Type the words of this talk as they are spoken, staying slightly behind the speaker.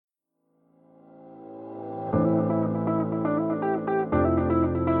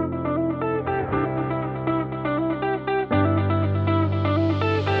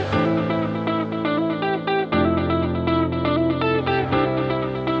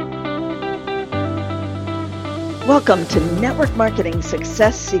Welcome to Network Marketing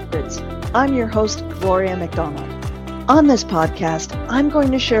Success Secrets. I'm your host, Gloria McDonald. On this podcast, I'm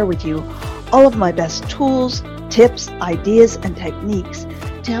going to share with you all of my best tools, tips, ideas, and techniques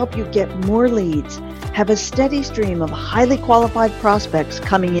to help you get more leads, have a steady stream of highly qualified prospects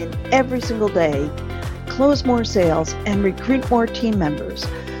coming in every single day, close more sales, and recruit more team members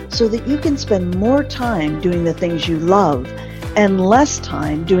so that you can spend more time doing the things you love and less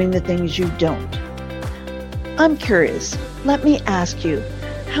time doing the things you don't. I'm curious, let me ask you,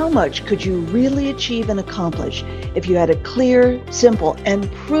 how much could you really achieve and accomplish if you had a clear, simple,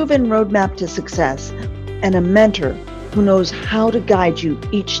 and proven roadmap to success and a mentor who knows how to guide you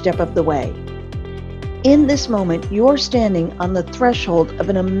each step of the way? In this moment, you're standing on the threshold of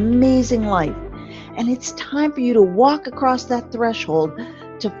an amazing life, and it's time for you to walk across that threshold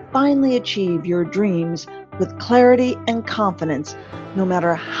to finally achieve your dreams with clarity and confidence, no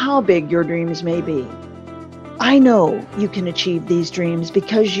matter how big your dreams may be. I know you can achieve these dreams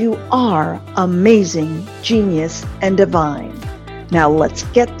because you are amazing, genius, and divine. Now let's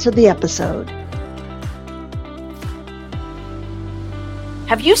get to the episode.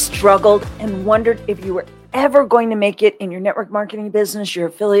 Have you struggled and wondered if you were ever going to make it in your network marketing business, your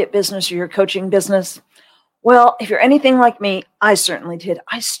affiliate business, or your coaching business? Well, if you're anything like me, I certainly did.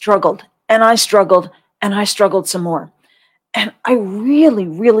 I struggled and I struggled and I struggled some more. And I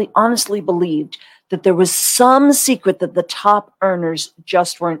really honestly believed that there was some secret that the top earners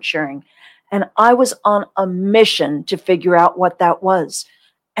just weren't sharing. And I was on a mission to figure out what that was.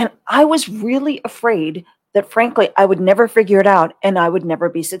 And I was really afraid that, frankly, I would never figure it out and I would never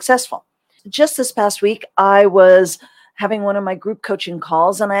be successful. Just this past week, I was having one of my group coaching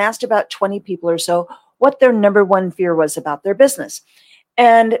calls and I asked about 20 people or so what their number one fear was about their business.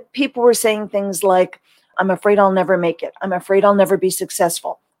 And people were saying things like, I'm afraid I'll never make it. I'm afraid I'll never be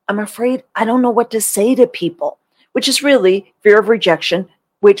successful. I'm afraid I don't know what to say to people, which is really fear of rejection,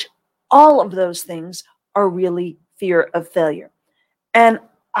 which all of those things are really fear of failure. And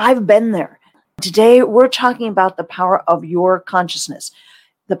I've been there. Today, we're talking about the power of your consciousness,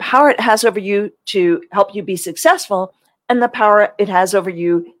 the power it has over you to help you be successful, and the power it has over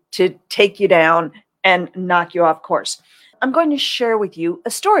you to take you down and knock you off course. I'm going to share with you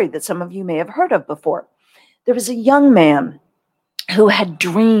a story that some of you may have heard of before. There was a young man who had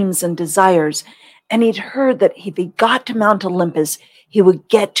dreams and desires, and he'd heard that if he got to Mount Olympus, he would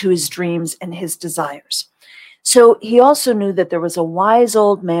get to his dreams and his desires. So he also knew that there was a wise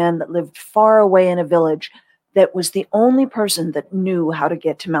old man that lived far away in a village that was the only person that knew how to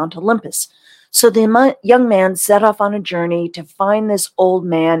get to Mount Olympus. So the young man set off on a journey to find this old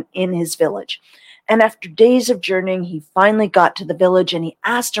man in his village. And after days of journeying, he finally got to the village and he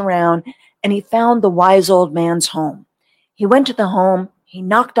asked around and he found the wise old man's home. He went to the home, he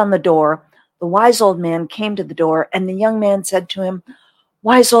knocked on the door, the wise old man came to the door, and the young man said to him,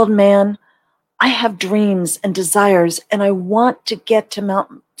 "Wise old man, I have dreams and desires, and I want to get to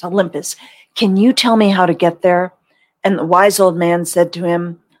Mount Olympus. Can you tell me how to get there?" And the wise old man said to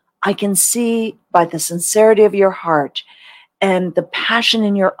him, "I can see by the sincerity of your heart and the passion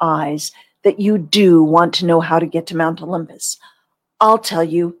in your eyes that you do want to know how to get to Mount Olympus. I'll tell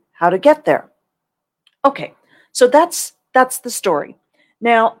you how to get there." Okay, so that's the story.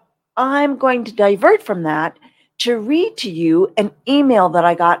 Now, I'm going to divert from that to read to you an email that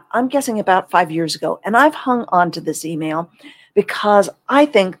I got, I'm guessing about 5 years ago. And I've hung on to this email because I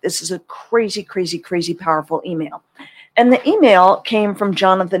think this is a crazy powerful email. And the email came from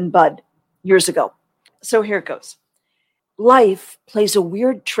Jonathan Budd years ago. So here it goes. Life plays a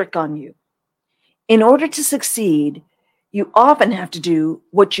weird trick on you. In order to succeed, you often have to do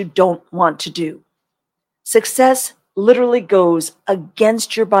what you don't want to do. Success literally goes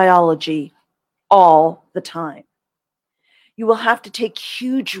against your biology all the time. You will have to take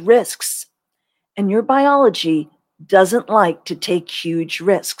huge risks, and your biology doesn't like to take huge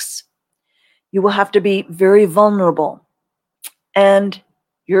risks. You will have to be very vulnerable, and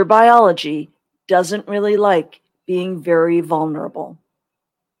your biology doesn't really like being very vulnerable.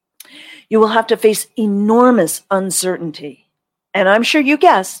 You will have to face enormous uncertainty, and I'm sure you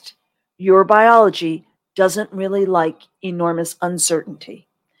guessed, your biology doesn't really like enormous uncertainty.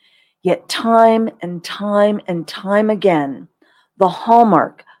 Yet time and time again, the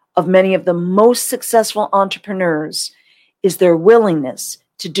hallmark of many of the most successful entrepreneurs is their willingness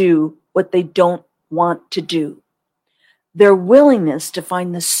to do what they don't want to do. Their willingness to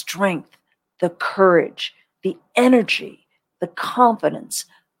find the strength, the courage, the energy, the confidence,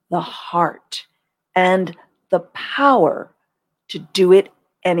 the heart, and the power to do it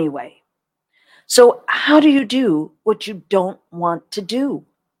anyway. So how do you do what you don't want to do?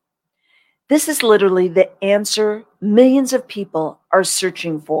 This is literally the answer millions of people are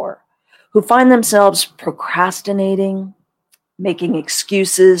searching for, who find themselves procrastinating, making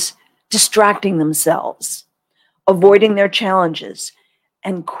excuses, distracting themselves, avoiding their challenges,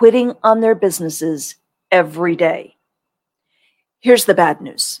 and quitting on their businesses every day. Here's the bad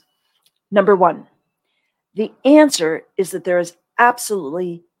news. Number one, the answer is that there is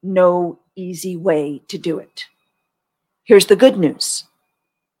absolutely no easy way to do it. Here's the good news.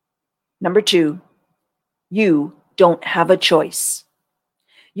 Number two, you don't have a choice.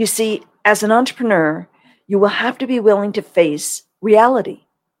 You see, as an entrepreneur, you will have to be willing to face reality.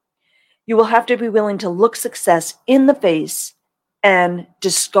 You will have to be willing to look success in the face and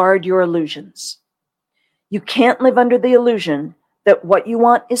discard your illusions. You can't live under the illusion that what you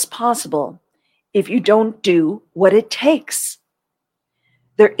want is possible if you don't do what it takes.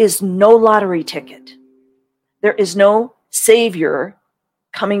 There is no lottery ticket. There is no savior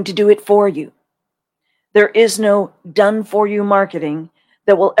coming to do it for you. There is no done-for-you marketing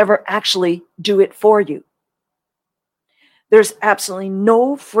that will ever actually do it for you. There's absolutely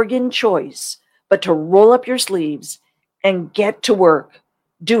no friggin' choice but to roll up your sleeves and get to work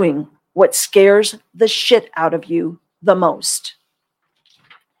doing what scares the shit out of you the most.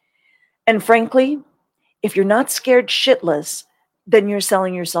 And frankly, if you're not scared shitless, then you're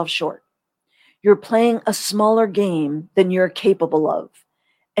selling yourself short. You're playing a smaller game than you're capable of,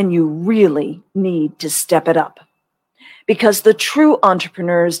 and you really need to step it up. Because the true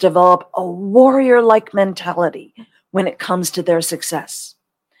entrepreneurs develop a warrior-like mentality when it comes to their success.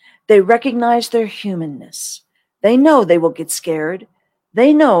 They recognize their humanness. They know they will get scared.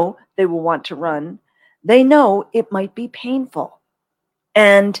 They know they will want to run. They know it might be painful.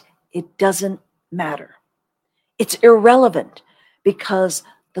 And it doesn't matter. It's irrelevant because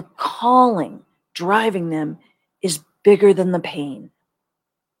the calling driving them is bigger than the pain.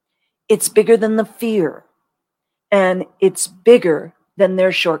 It's bigger than the fear. And it's bigger than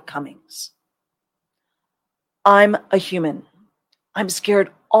their shortcomings. I'm a human. I'm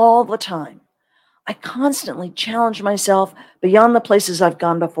scared all the time. I constantly challenge myself beyond the places I've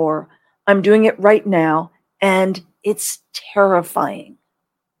gone before. I'm doing it right now, and it's terrifying.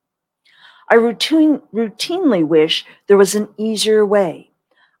 I routinely wish there was an easier way.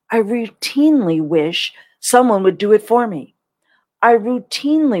 I routinely wish someone would do it for me. I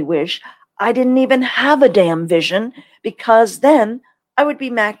routinely wish I didn't even have a damn vision, because then I would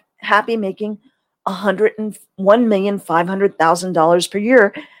be happy making $101,500,000 per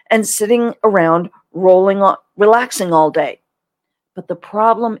year and sitting around relaxing all day. But the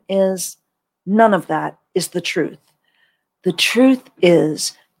problem is, none of that is the truth. The truth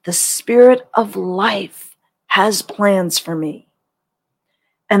is, the Spirit of life has plans for me.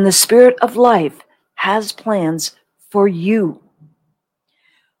 And the Spirit of life has plans for you.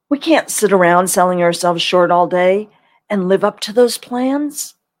 We can't sit around selling ourselves short all day and live up to those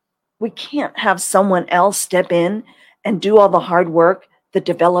plans. We can't have someone else step in and do all the hard work that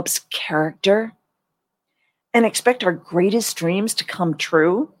develops character and expect our greatest dreams to come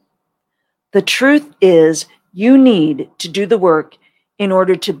true. The truth is, you need to do the work in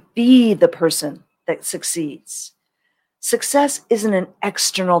order to be the person that succeeds. Success isn't an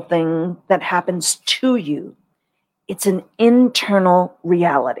external thing that happens to you. It's an internal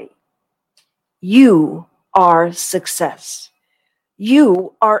reality. You are success.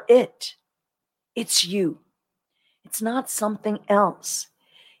 You are it. It's you. It's not something else.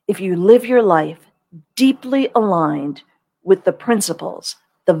 If you live your life deeply aligned with the principles,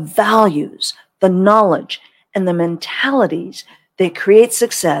 the values, the knowledge, and the mentalities that create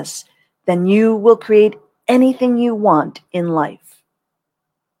success, then you will create anything you want in life.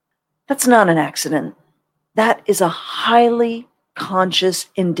 That's not an accident. That is a highly conscious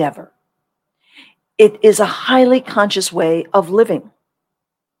endeavor. It is a highly conscious way of living.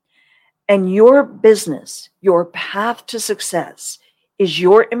 And your business, your path to success, is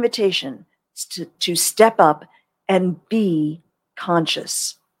your invitation to step up and be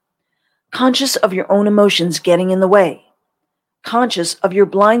conscious. Conscious of your own emotions getting in the way. Conscious of your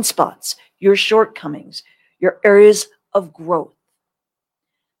blind spots, your shortcomings, your areas of growth.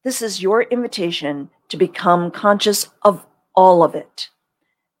 This is your invitation to become conscious of all of it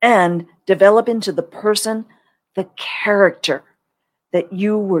and develop into the person, the character that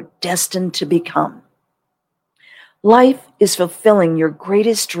you were destined to become. Life is fulfilling your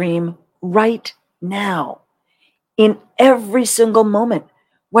greatest dream right now, in every single moment,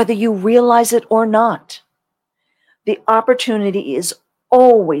 whether you realize it or not. The opportunity is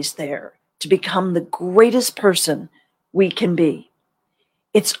always there to become the greatest person we can be.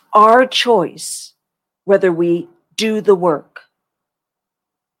 It's our choice whether we do the work.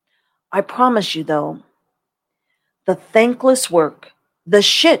 I promise you, though, the thankless work, the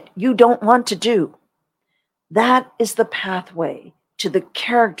shit you don't want to do, that is the pathway to the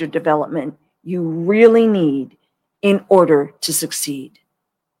character development you really need in order to succeed.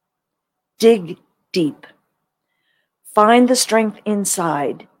 Dig deep. Find the strength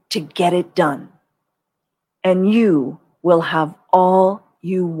inside to get it done, and you will have all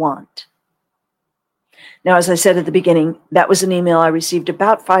you want. Now, as I said at the beginning, that was an email I received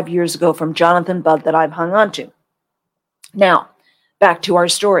about 5 years ago from Jonathan Budd that I've hung on to. Now, back to our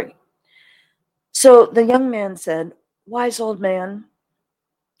story. So the young man said, "Wise old man,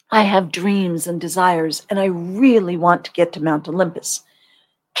 I have dreams and desires, and I really want to get to Mount Olympus.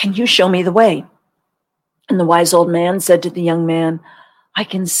 Can you show me the way?" And the wise old man said to the young man, "I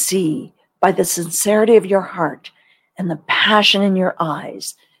can see by the sincerity of your heart and the passion in your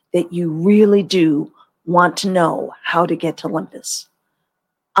eyes that you really do want to know how to get to Olympus.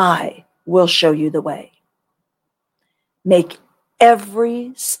 I will show you the way. Make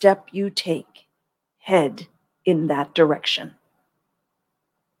every step you take head in that direction."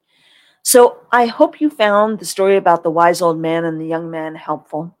 So I hope you found the story about the wise old man and the young man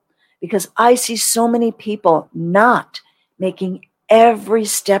helpful, because I see so many people not making every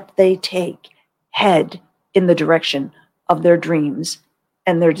step they take head in the direction of their dreams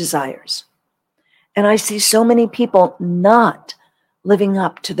and their desires. And I see so many people not living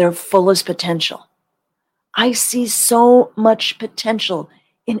up to their fullest potential. I see so much potential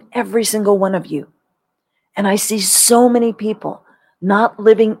in every single one of you. And I see so many people not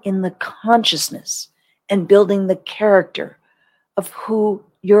living in the consciousness and building the character of who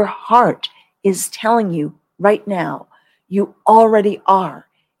your heart is telling you right now you already are.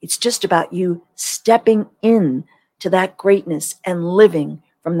 It's just about you stepping in to that greatness and living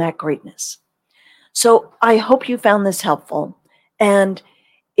from that greatness. So I hope you found this helpful. And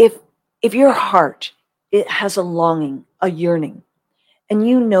if your heart, it has a longing, a yearning, and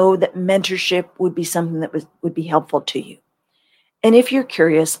you know that mentorship would be something that would be helpful to you. And if you're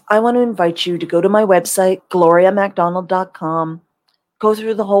curious, I want to invite you to go to my website, gloriamacdonald.com, go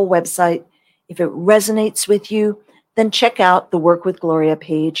through the whole website. If it resonates with you, then check out the Work with Gloria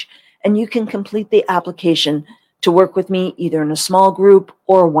page, and you can complete the application to work with me either in a small group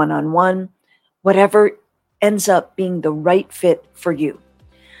or one-on-one, whatever ends up being the right fit for you.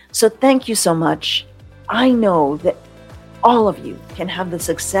 So thank you so much. I know that all of you can have the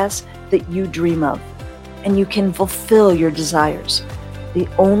success that you dream of, and you can fulfill your desires. The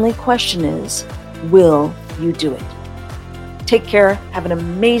only question is, will you do it? Take care, have an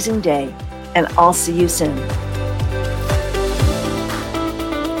amazing day, and I'll see you soon.